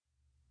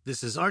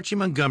This is Archie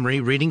Montgomery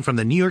reading from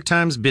the New York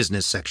Times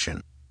business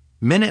section.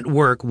 Men at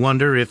work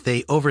wonder if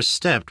they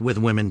overstepped with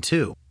women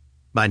too,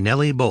 by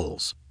Nellie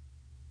Bowles.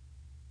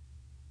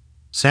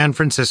 San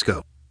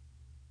Francisco.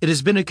 It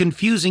has been a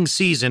confusing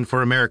season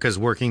for America's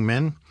working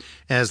men,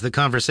 as the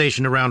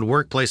conversation around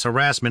workplace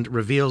harassment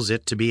reveals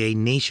it to be a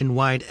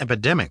nationwide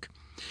epidemic,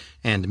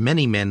 and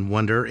many men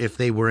wonder if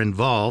they were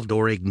involved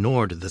or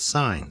ignored the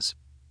signs.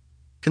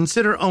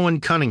 Consider Owen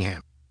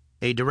Cunningham,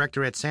 a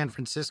director at San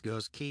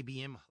Francisco's KBM.